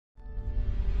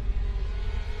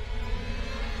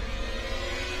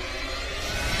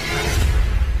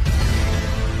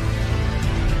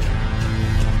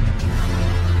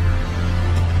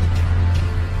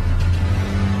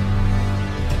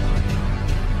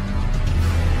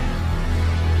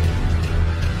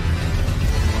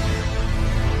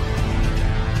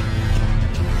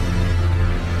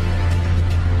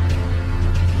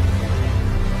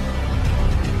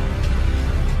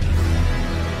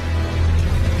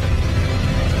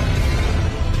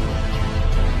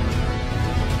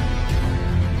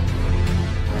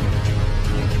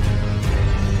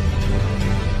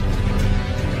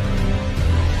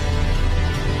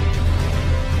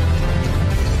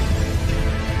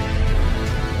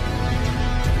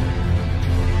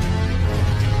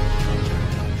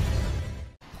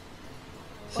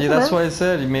See, that's why I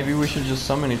said maybe we should just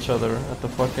summon each other at the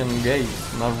fucking gate,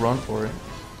 not run for it.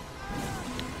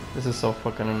 This is so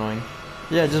fucking annoying.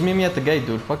 Yeah, just meet me at the gate,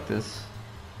 dude. Fuck this.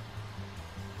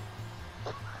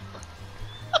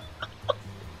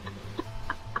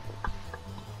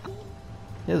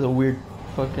 He has a weird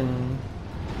fucking...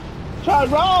 Try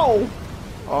roll!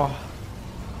 Oh.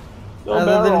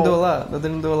 That didn't do a lot. That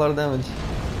didn't do a lot of damage.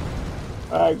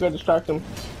 Alright, good. Distract him.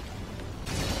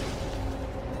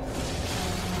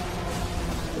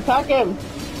 Attack him!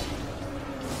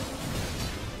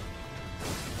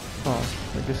 Oh,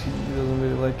 I guess he doesn't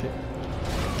really like it.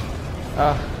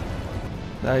 Ah.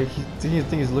 I think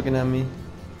he's looking at me.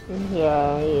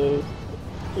 Yeah, he is.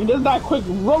 He does that quick.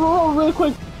 Roll really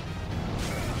quick.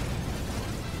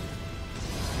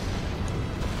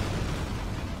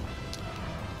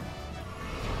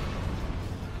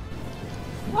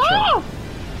 Ah!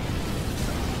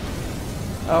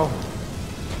 Oh.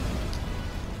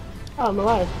 Oh, I'm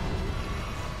alive.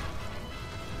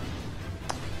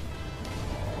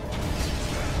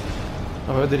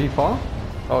 Oh, did he fall?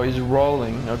 Oh, he's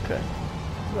rolling. Okay.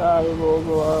 Ah, he rolls a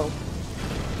while.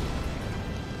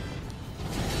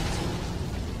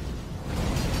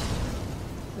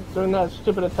 He's doing that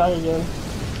stupid attack again. I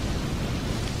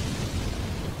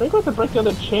think we have to break the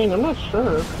other chain. I'm not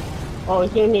sure. Oh,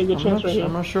 he's giving me a good chance right here.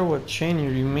 I'm not sure what chain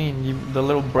you mean. The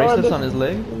little bracelets on his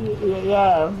leg?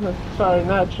 Yeah, sorry,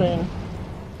 not chain.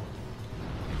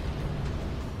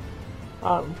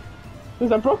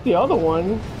 Since I broke the other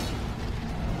one.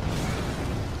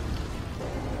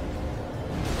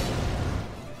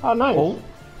 Oh, nice. Oh.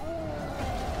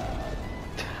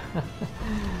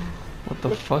 What the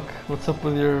fuck? What's up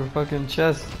with your fucking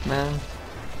chest, man?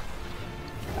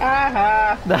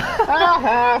 Aha!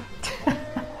 Aha!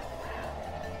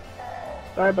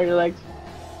 Sorry about your legs.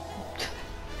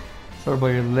 Sorry about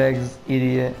your legs,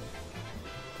 idiot.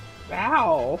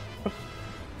 Ow!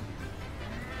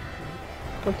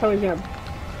 Don't tell me he's gonna...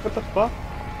 What the fuck?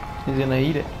 He's gonna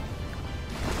eat it.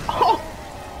 Oh!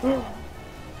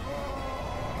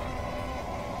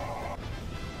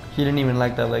 He didn't even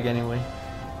like that leg anyway.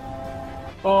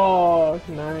 Oh,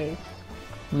 nice.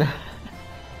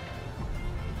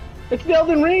 It's the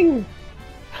Elden Ring!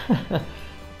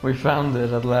 We found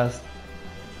it at last.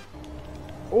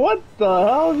 What the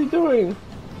hell is he doing?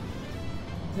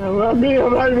 I'm not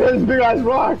even this big ass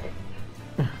rock.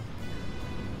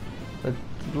 It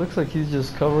looks like he's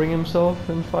just covering himself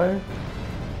in fire.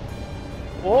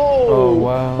 Whoa! Oh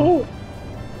wow. Oh.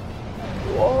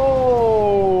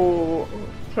 Whoa!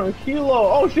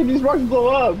 Tranquilo! Oh shit, these rocks blow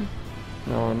up!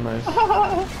 Oh, nice.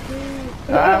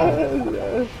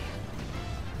 Ow!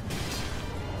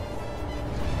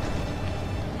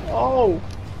 Oh!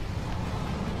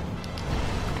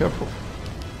 Careful.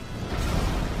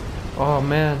 Oh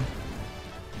man.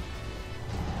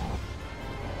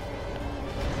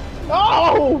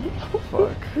 Oh!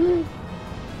 Fuck.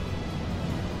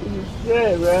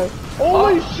 Shit, man.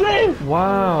 Holy shit!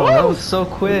 Wow, that was so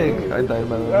quick. I died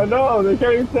by the way. I know, they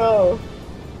can't even tell.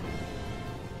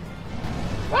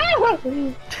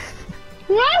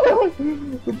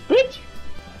 Bitch!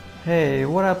 Hey,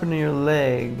 what happened to your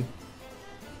leg?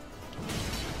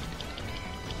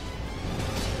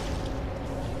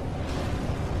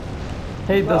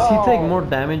 Hey, does he take more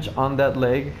damage on that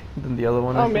leg than the other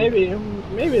one? Oh, maybe.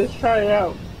 Maybe let's try it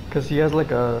out. Cause he has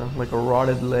like a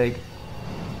rotted leg.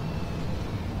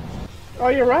 Oh,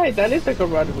 you're right. That is like a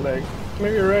rotted leg.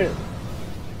 Maybe you're right.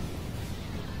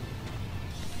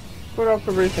 Put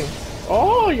observation.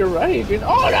 Oh, you're right, dude.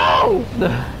 Oh no!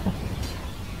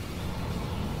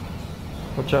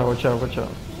 Watch out! Watch out! Watch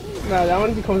out! Nah, that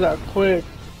one comes out quick.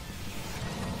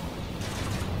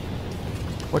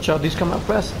 Watch out! These come out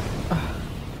fast.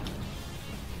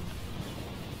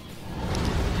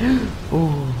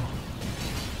 Ooh.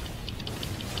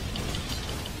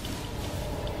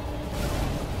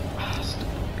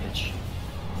 Stupid bitch.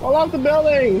 Fall off the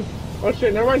building! Oh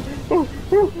shit, never mind.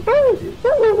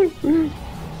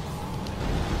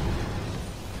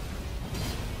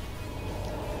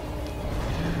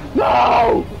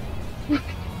 No!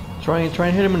 Try and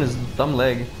hit him in his dumb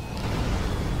leg.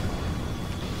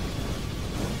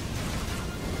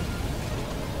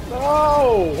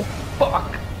 No!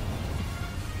 Fuck!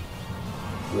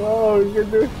 No, you're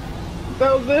gonna do. What the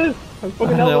hell is this? I'm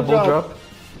fucking An elbow drop.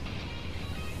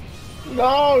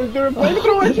 No, he's doing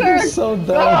flamethrower check! You're so dumb.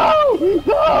 No!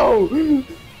 No!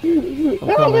 I'm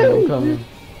coming, I'm coming.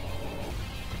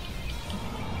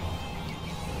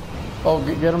 Oh,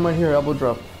 get him right here, elbow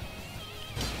drop.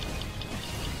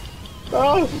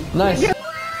 Oh! Nice.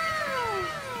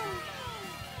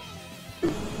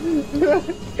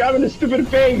 Got him in the stupid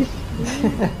face!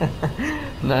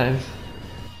 Nice.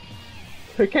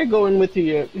 I can't go in with you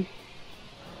yet.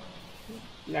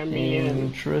 I mean,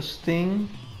 Interesting.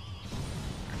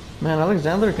 Man,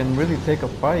 Alexander can really take a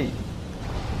fight.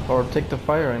 Or take the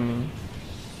fire, I mean.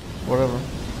 Whatever.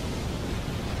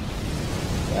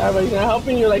 yeah, but he's not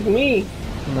helping you like me.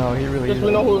 No, he really Guess isn't.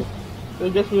 we know who. I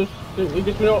guess we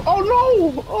know. Oh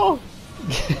no! Oh.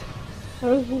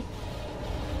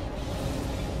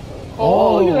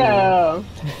 Oh, look at that!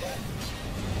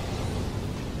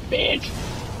 Bitch!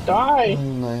 Die! Oh,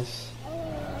 nice.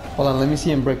 Hold on, let me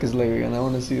see him break his leg again. I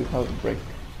want to see how it break.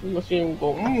 You must see him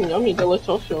go, yummy,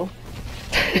 delicioso.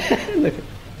 Look.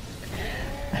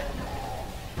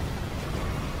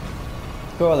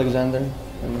 Go Alexander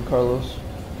and Carlos.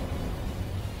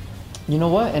 You know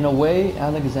what? In a way,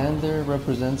 Alexander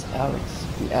represents Alex.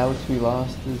 The Alex we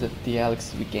lost is the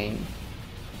Alex we gained.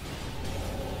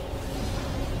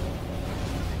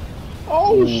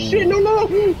 Oh shit! No! No! No!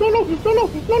 No! No! No!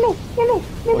 No! No! No! No!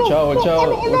 Watch out! Watch out!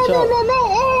 Watch out! No!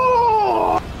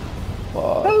 Oh!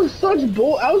 Fuck. That was such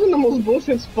bull. I was in the most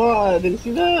bullshit spot. Did you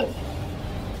see that?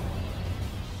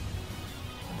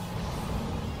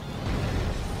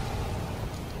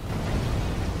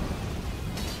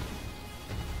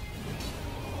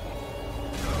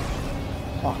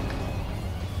 Fuck.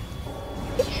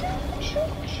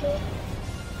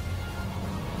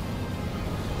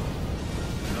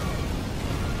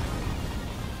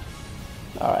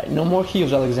 Alright, no more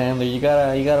heals, Alexander. You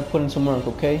gotta put in some work,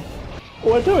 okay?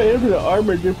 Oh, I thought I hit the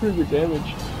armor did pretty good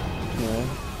damage. Yeah.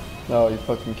 Oh, you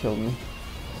fucking killed me.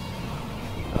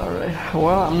 Alright,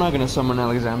 well, I'm not gonna summon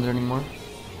Alexander anymore.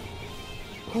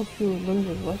 Hope you learned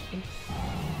your lesson.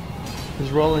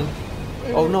 He's rolling.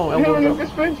 Oh no, elbow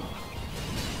drop.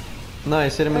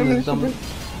 Nice, hit him in the dumb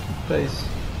face.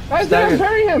 I did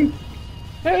parry him!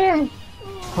 Hit him!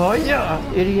 Oh yeah,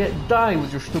 idiot. Die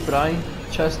with your stupid eye.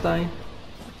 Chest eye.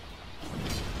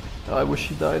 Oh, I wish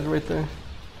he died right there.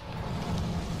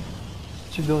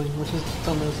 What you doing? What's his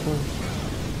dumbass doing?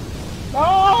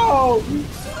 Oh!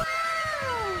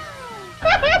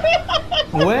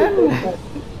 When?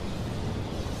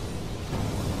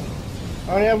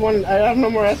 I only have one. I have no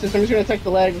more S's. I'm just gonna take the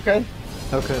leg, okay?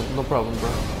 Okay, no problem, bro.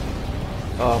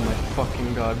 Oh my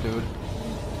fucking god, dude.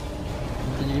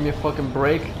 Can you give me a fucking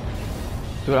break?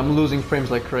 Dude, I'm losing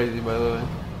frames like crazy, by the way.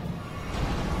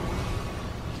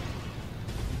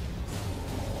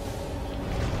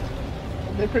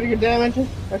 Did pretty good damage,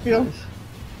 I feel. Nice.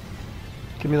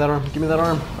 Give me that arm, give me that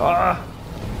arm. Ah!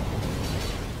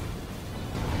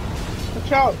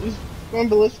 Watch out, he's going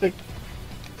ballistic.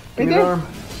 Give me that arm.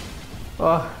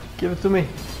 Ah, give it to me.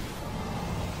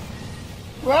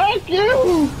 Fuck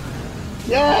you!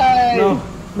 Yay! No,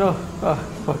 no. Ah,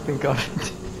 fucking god.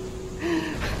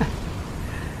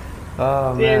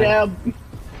 Oh Stand man. out.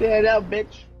 Stand out,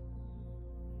 bitch.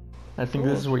 I think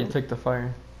this is where you take the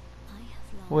fire.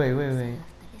 Wait, wait, wait.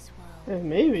 Yeah,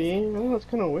 maybe. I know, it's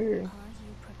kind of weird.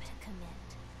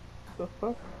 The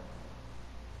fuck?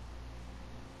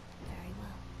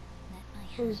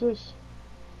 What is this?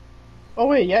 Oh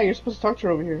wait, yeah, you're supposed to talk to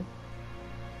her over here.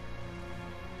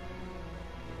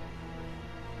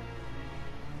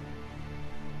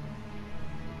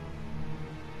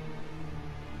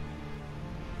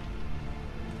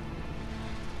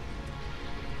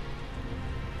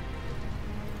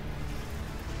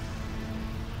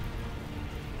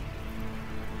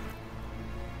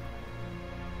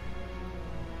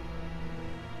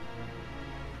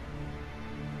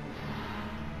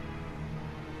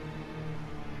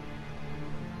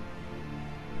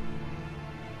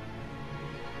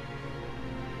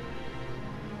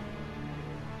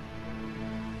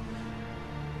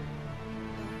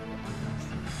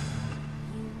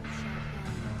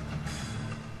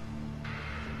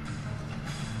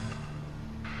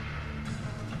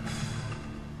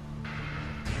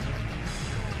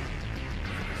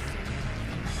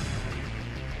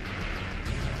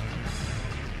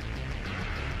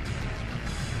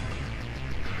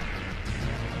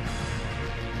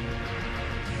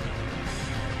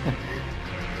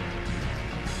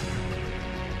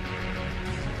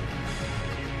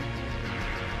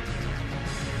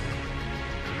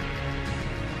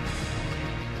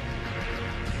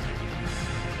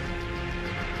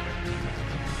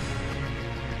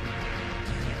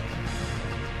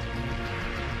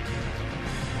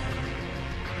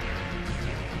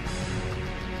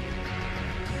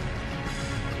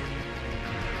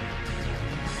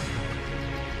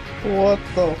 What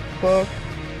the fuck?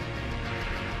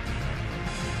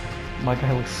 My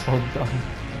guy looks so dumb.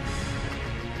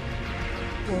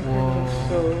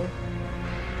 Whoa.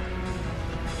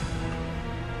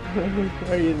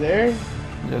 Are you there?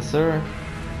 Yes, sir.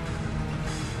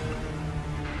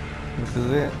 This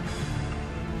is it.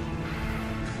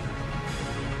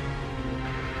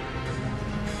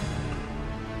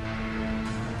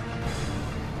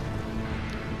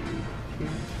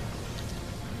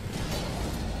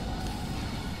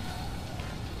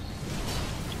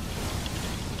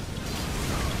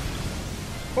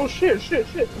 Oh shit!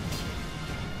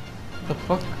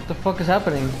 The fuck is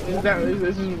happening?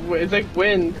 It's like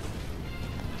wind.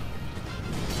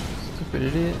 Stupid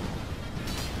idiot.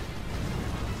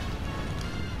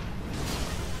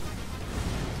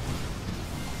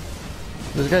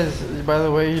 This guy's, by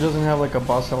the way, he doesn't have like a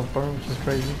boss health bar, which is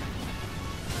crazy.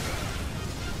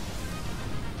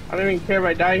 I don't even care if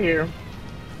I die here.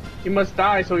 He must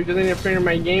die so he doesn't interfere in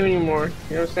my game anymore.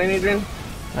 You know what I'm saying, Adrian?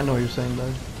 I know what you're saying,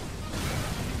 Doug.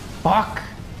 Fuck!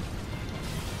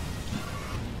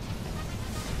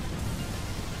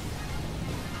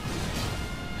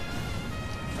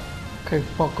 Okay,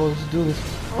 fuck, let's do this.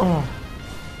 Oh.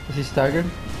 Is he staggered?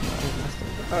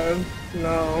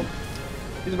 No.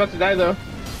 He's about to die though.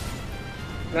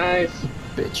 Nice.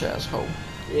 Bitch asshole.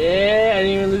 Yeah, I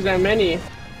didn't even lose that many. You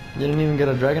didn't even get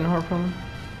a dragon heart from him?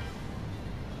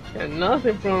 Got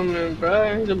nothing from him,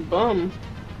 bro. He's a bum.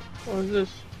 What is this?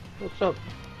 What's up?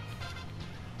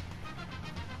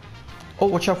 Oh,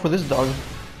 watch out for this dog.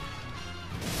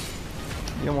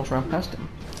 You almost ran past him.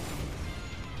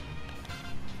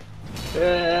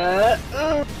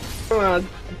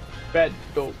 Bad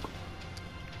dope.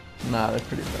 Nah, they're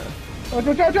pretty bad. Oh,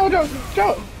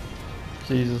 Joe!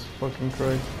 Jesus fucking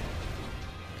Christ.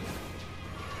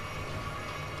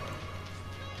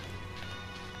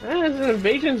 There's an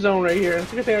invasion zone right here.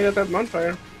 It's a good thing I got that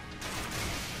bonfire.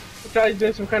 This guy's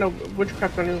doing some kind of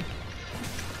witchcraft on you.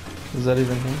 Is that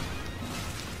even him?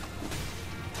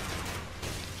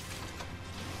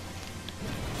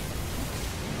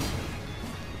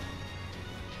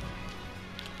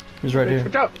 He's right here.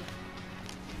 Watch out!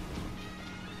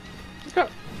 Watch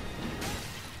out!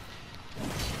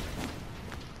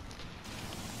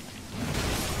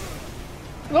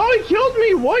 Oh, he killed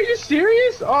me! What? Are you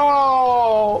serious?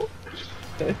 Oh!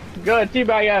 Good,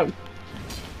 teabag him.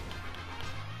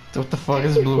 What the fuck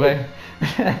is blue guy?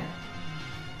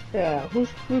 Yeah, who's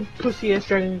pussy ass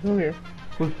dragon come here?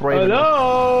 Who's brave?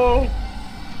 Hello!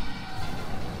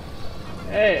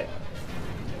 Hey.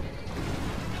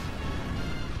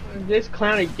 This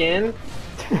clown again?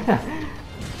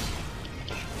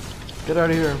 Get out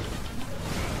of here.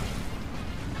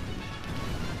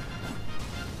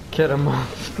 Get him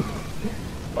off.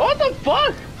 What the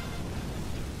fuck?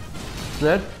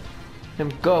 Let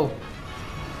him go.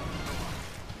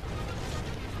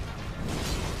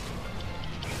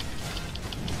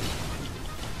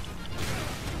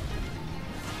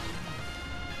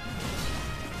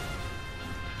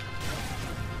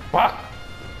 Fuck!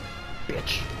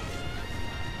 Bitch.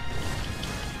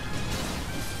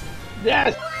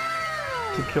 Yes!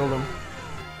 To kill them.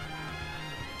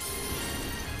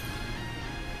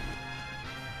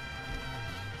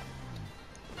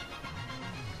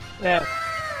 Yeah.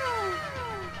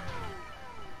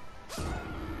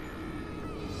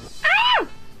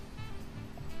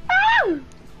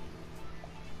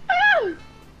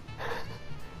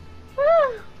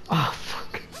 Ah,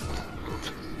 fuck.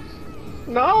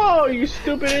 No, you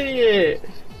stupid idiot!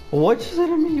 What you said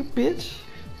to me, you bitch?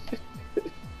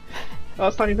 I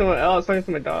was talking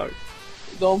to my dog.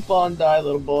 Don't fall and die,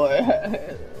 little boy.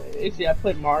 You see, I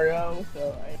played Mario,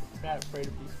 so I'm not afraid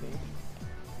of these things.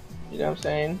 You know what I'm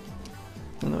saying?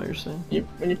 I know what you're saying.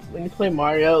 When you play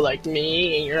Mario like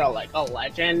me, and you're like a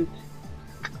legend,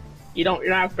 you're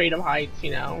not afraid of heights,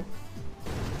 you know.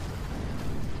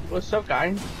 What's up,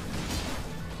 guy?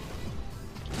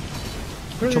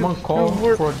 Someone call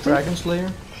for a Dragon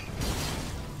Slayer?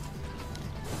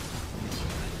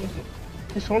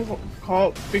 Is someone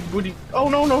call Big Booty? Oh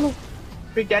no!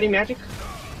 Big Daddy Magic?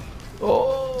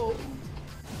 Oh!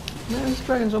 Man, this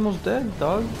dragon's almost dead,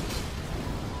 dog.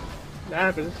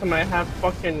 Nah, but this time I have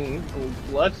fucking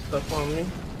blood stuff on me.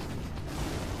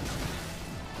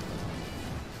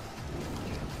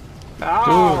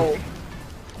 Ow! Dude.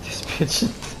 This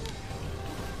bitch.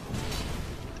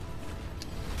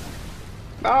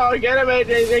 Oh, get him,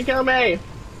 Adrian! They kill me!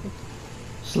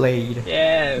 Slade.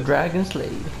 Yes. Dragon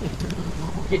Slade.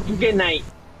 Good night.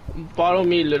 Follow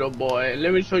me, little boy.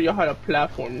 Let me show you how to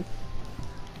platform.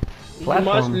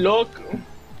 Platform?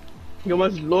 You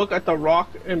must look at the rock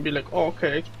and be like, oh,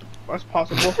 okay, that's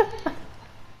possible.